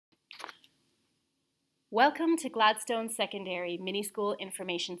Welcome to Gladstone Secondary Mini School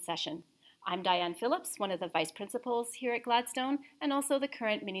Information Session. I'm Diane Phillips, one of the Vice Principals here at Gladstone and also the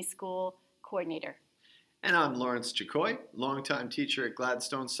current Mini School Coordinator. And I'm Lawrence Jacoy, longtime teacher at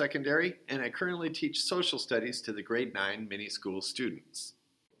Gladstone Secondary, and I currently teach social studies to the grade 9 mini school students.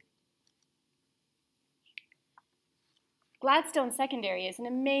 Gladstone Secondary is an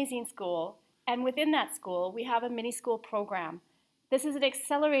amazing school, and within that school we have a mini school program. This is an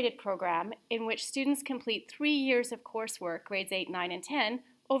accelerated program in which students complete 3 years of coursework, grades 8, 9, and 10,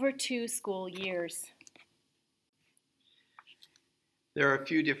 over 2 school years. There are a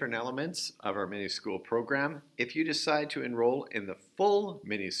few different elements of our mini school program. If you decide to enroll in the full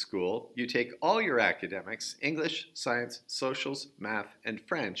mini school, you take all your academics, English, science, socials, math, and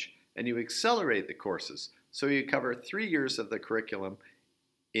French, and you accelerate the courses. So you cover 3 years of the curriculum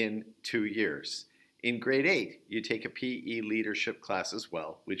in 2 years. In grade 8, you take a PE leadership class as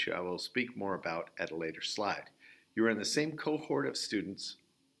well, which I will speak more about at a later slide. You are in the same cohort of students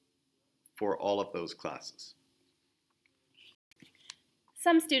for all of those classes.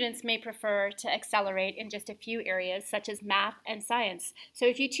 Some students may prefer to accelerate in just a few areas, such as math and science. So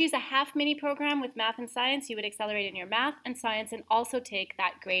if you choose a half mini program with math and science, you would accelerate in your math and science and also take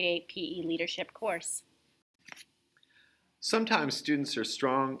that grade 8 PE leadership course. Sometimes students are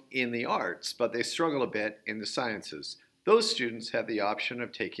strong in the arts, but they struggle a bit in the sciences. Those students have the option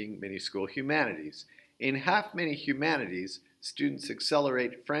of taking mini school humanities. In half mini humanities, students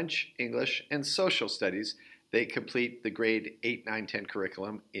accelerate French, English, and social studies. They complete the grade 8, 9, 10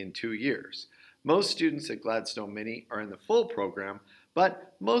 curriculum in 2 years. Most students at Gladstone Mini are in the full program,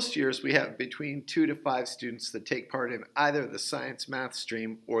 but most years we have between 2 to 5 students that take part in either the science math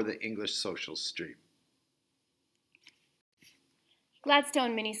stream or the English social stream.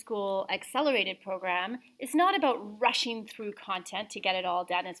 Gladstone Mini School Accelerated program is not about rushing through content to get it all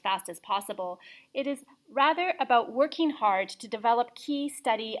done as fast as possible. It is rather about working hard to develop key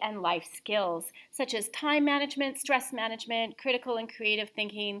study and life skills, such as time management, stress management, critical and creative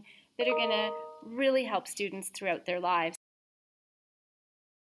thinking, that are going to really help students throughout their lives.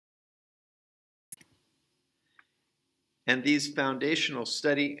 And these foundational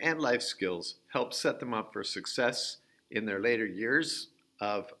study and life skills help set them up for success in their later years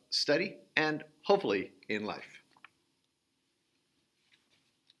of study and hopefully in life.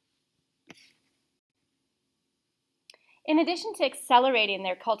 In addition to accelerating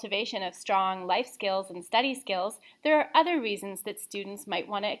their cultivation of strong life skills and study skills, there are other reasons that students might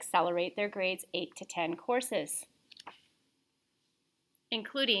want to accelerate their grades 8 to 10 courses,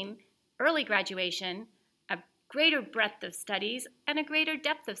 including early graduation, a greater breadth of studies, and a greater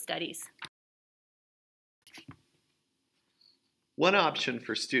depth of studies. One option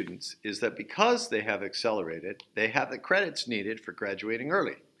for students is that because they have accelerated, they have the credits needed for graduating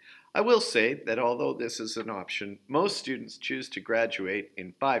early. I will say that although this is an option, most students choose to graduate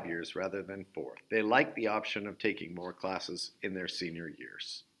in 5 years rather than 4. They like the option of taking more classes in their senior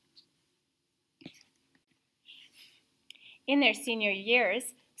years. In their senior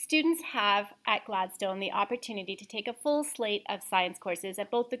years, students have at Gladstone the opportunity to take a full slate of science courses at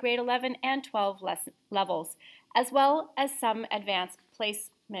both the grade 11 and 12 levels, as well as some advanced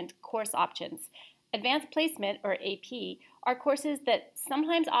placement course options. Advanced placement, or AP, are courses that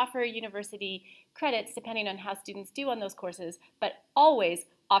sometimes offer university credits depending on how students do on those courses, but always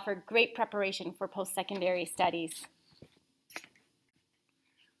offer great preparation for post-secondary studies.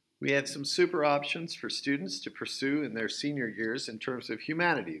 We have some super options for students to pursue in their senior years in terms of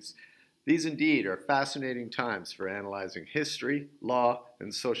humanities. These indeed are fascinating times for analyzing history, law,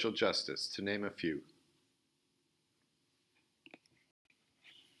 and social justice, to name a few.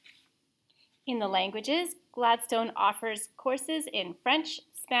 In the languages, Gladstone offers courses in French,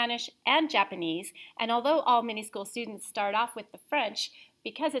 Spanish, and Japanese, and although all mini school students start off with the French,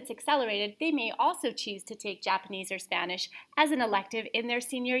 because it's accelerated, they may also choose to take Japanese or Spanish as an elective in their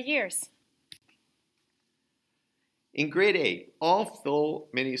senior years. In grade 8, all full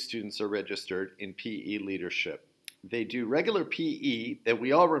mini students are registered in PE leadership. They do regular PE that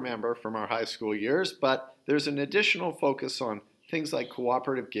we all remember from our high school years, but there's an additional focus on things like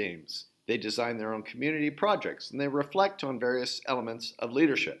cooperative games. They design their own community projects, and they reflect on various elements of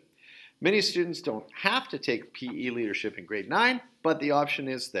leadership. Many students don't have to take PE leadership in grade 9, but the option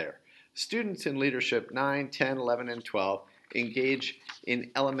is there. Students in leadership 9, 10, 11, and 12 engage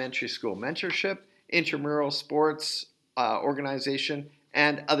in elementary school mentorship, intramural sports organization,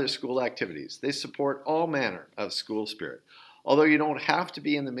 and other school activities. They support all manner of school spirit. Although you don't have to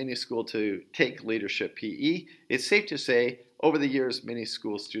be in the mini school to take leadership PE, it's safe to say over the years mini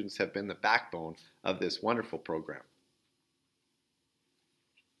school students have been the backbone of this wonderful program.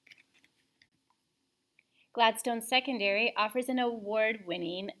 Gladstone Secondary offers an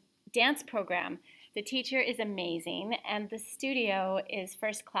award-winning dance program. The teacher is amazing and the studio is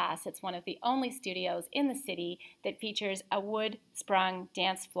first class. It's one of the only studios in the city that features a wood-sprung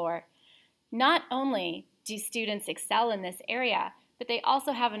dance floor. Not only do students excel in this area, but they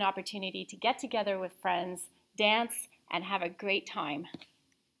also have an opportunity to get together with friends, dance, and have a great time.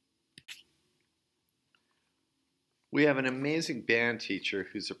 We have an amazing band teacher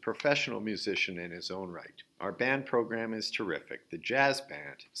who's a professional musician in his own right. Our band program is terrific. The jazz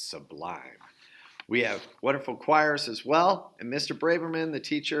band, sublime. We have wonderful choirs as well, and Mr. Braverman, the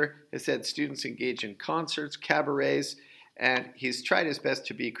teacher, has had students engage in concerts, cabarets, and he's tried his best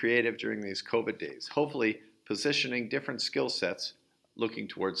to be creative during these COVID days, hopefully positioning different skill sets looking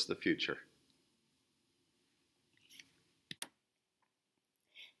towards the future.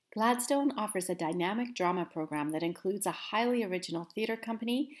 Gladstone offers a dynamic drama program that includes a highly original theatre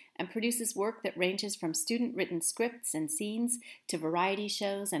company and produces work that ranges from student-written scripts and scenes to variety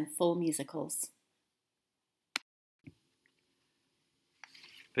shows and full musicals.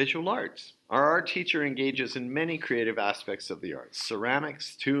 Visual arts. Our art teacher engages in many creative aspects of the arts.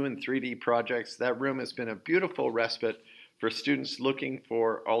 Ceramics, 2 and 3D projects. That room has been a beautiful respite for students looking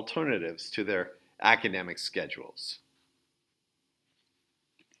for alternatives to their academic schedules.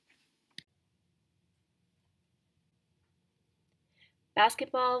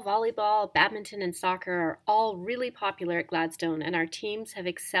 Basketball, volleyball, badminton, and soccer are all really popular at Gladstone, and our teams have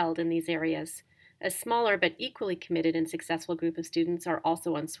excelled in these areas. A smaller but equally committed and successful group of students are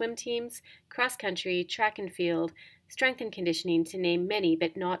also on swim teams, cross country, track and field, strength and conditioning, to name many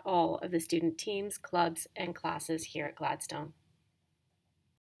but not all of the student teams, clubs, and classes here at Gladstone.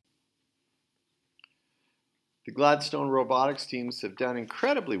 The Gladstone robotics teams have done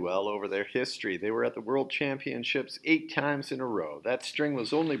incredibly well over their history. They were at the World Championships 8 times in a row. That string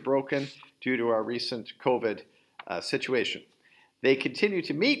was only broken due to our recent COVID situation. They continue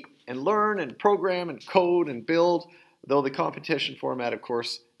to meet and learn and program and code and build, though the competition format, of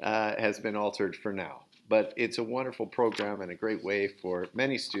course, has been altered for now. But it's a wonderful program and a great way for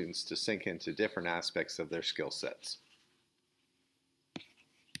many students to sink into different aspects of their skill sets.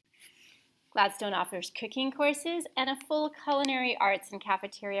 Gladstone offers cooking courses and a full culinary arts and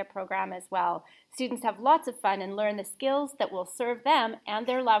cafeteria program as well. Students have lots of fun and learn the skills that will serve them and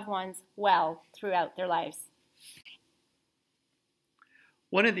their loved ones well throughout their lives.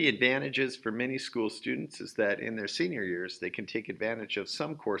 One of the advantages for many school students is that in their senior years, they can take advantage of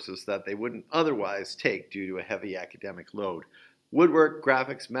some courses that they wouldn't otherwise take due to a heavy academic load. Woodwork,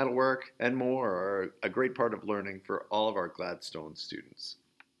 graphics, metalwork, and more are a great part of learning for all of our Gladstone students.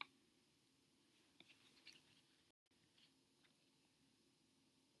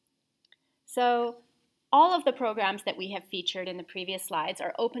 So all of the programs that we have featured in the previous slides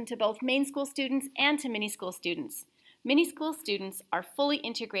are open to both main school students and to mini school students. Mini school students are fully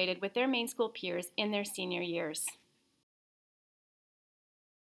integrated with their main school peers in their senior years.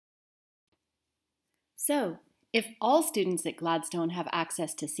 So, if all students at Gladstone have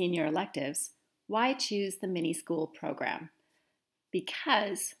access to senior electives, why choose the mini school program?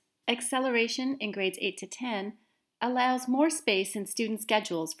 Because acceleration in grades 8 to 10 allows more space in student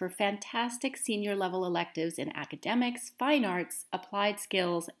schedules for fantastic senior level electives in academics, fine arts, applied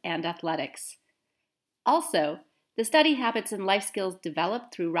skills, and athletics. Also, the study habits and life skills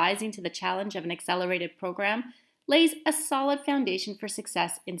developed through rising to the challenge of an accelerated program lays a solid foundation for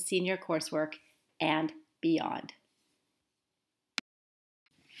success in senior coursework and beyond.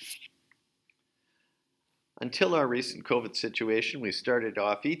 Until our recent COVID situation, we started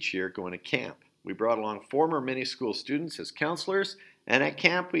off each year going to camp. We brought along former mini school students as counselors, and at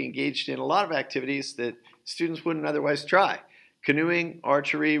camp we engaged in a lot of activities that students wouldn't otherwise try. Canoeing,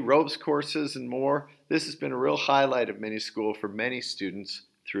 archery, ropes courses, and more. This has been a real highlight of mini school for many students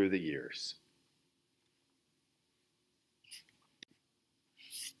through the years.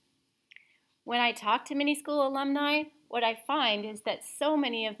 When I talk to mini school alumni, what I find is that so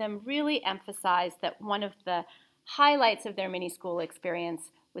many of them really emphasize that one of the highlights of their mini school experience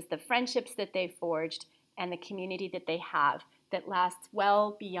was the friendships that they forged and the community that they have that lasts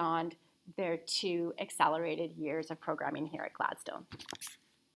well beyond their 2 accelerated years of programming here at Gladstone.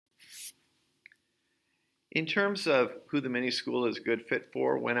 In terms of who the mini school is a good fit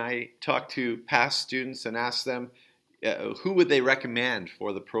for, when I talk to past students and ask them who would they recommend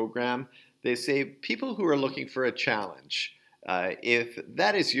for the program, they say people who are looking for a challenge. If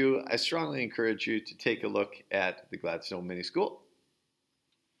that is you, I strongly encourage you to take a look at the Gladstone Mini School.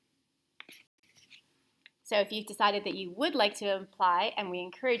 So if you've decided that you would like to apply, and we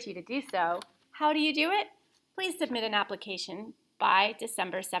encourage you to do so, how do you do it? Please submit an application by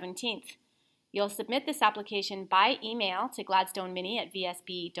December 17th. You'll submit this application by email to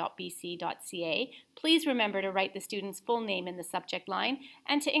gladstonemini@vsb.bc.ca. Please remember to write the student's full name in the subject line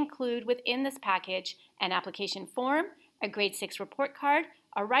and to include within this package an application form, a grade 6 report card,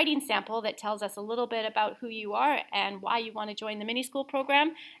 a writing sample that tells us a little bit about who you are and why you want to join the mini school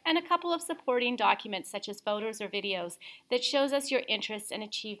program, and a couple of supporting documents such as photos or videos that shows us your interests and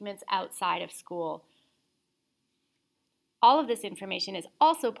achievements outside of school. All of this information is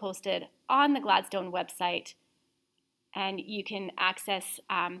also posted on the Gladstone website, and you can access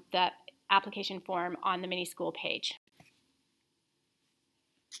the application form on the mini school page.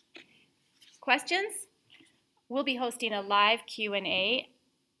 Questions? We'll be hosting a live Q&A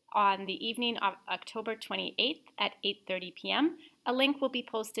on the evening of October 28th at 8:30 p.m. A link will be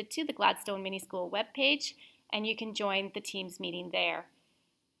posted to the Gladstone Mini School webpage, and you can join the Teams meeting there.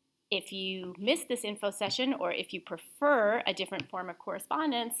 If you missed this info session, or if you prefer a different form of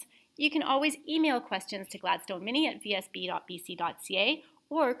correspondence, you can always email questions to gladstonemini@vsb.bc.ca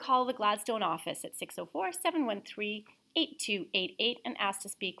or call the Gladstone office at 604-713-8288 and ask to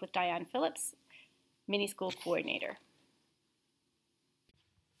speak with Diane Phillips, Mini School Coordinator.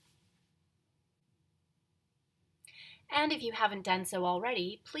 And if you haven't done so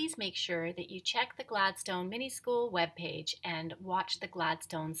already, please make sure that you check the Gladstone Mini School webpage and watch the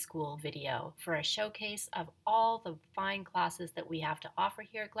Gladstone School video for a showcase of all the fine classes that we have to offer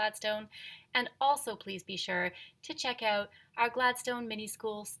here at Gladstone. And also please be sure to check out our Gladstone Mini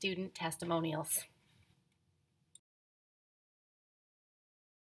School student testimonials.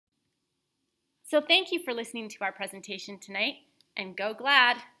 So thank you for listening to our presentation tonight, and go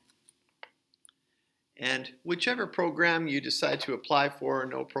Glad! And whichever program you decide to apply for, or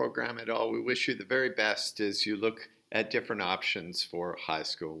no program at all, we wish you the very best as you look at different options for high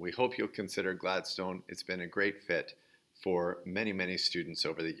school. We hope you'll consider Gladstone. It's been a great fit for many, many students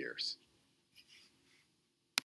over the years.